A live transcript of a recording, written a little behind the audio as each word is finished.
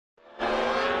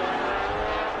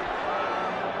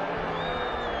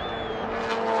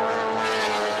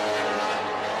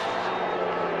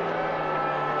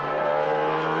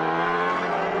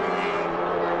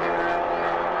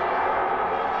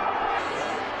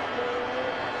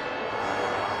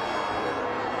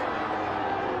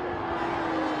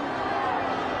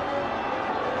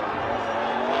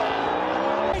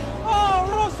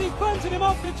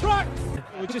the track.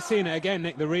 We've just seen it again,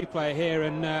 Nick, the replay here,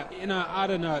 and you know, I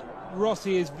don't know.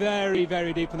 Rossi is very,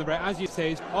 very deep on the break, as you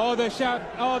say. Oh, the shout!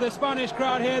 Oh, the Spanish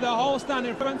crowd here. The whole stand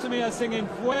in front of me are singing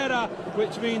 "Fuera,"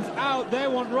 which means out. They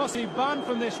want Rossi banned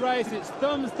from this race. It's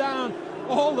thumbs down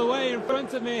all the way in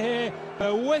front of me here.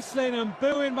 They're whistling and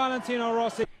booing Valentino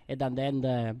Rossi. And at the end,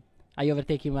 I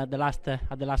overtake him at the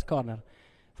last corner.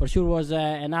 For sure was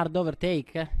an hard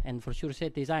overtake, and for sure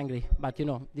Seth is angry. But you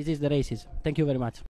know, this is the races. Thank you very much.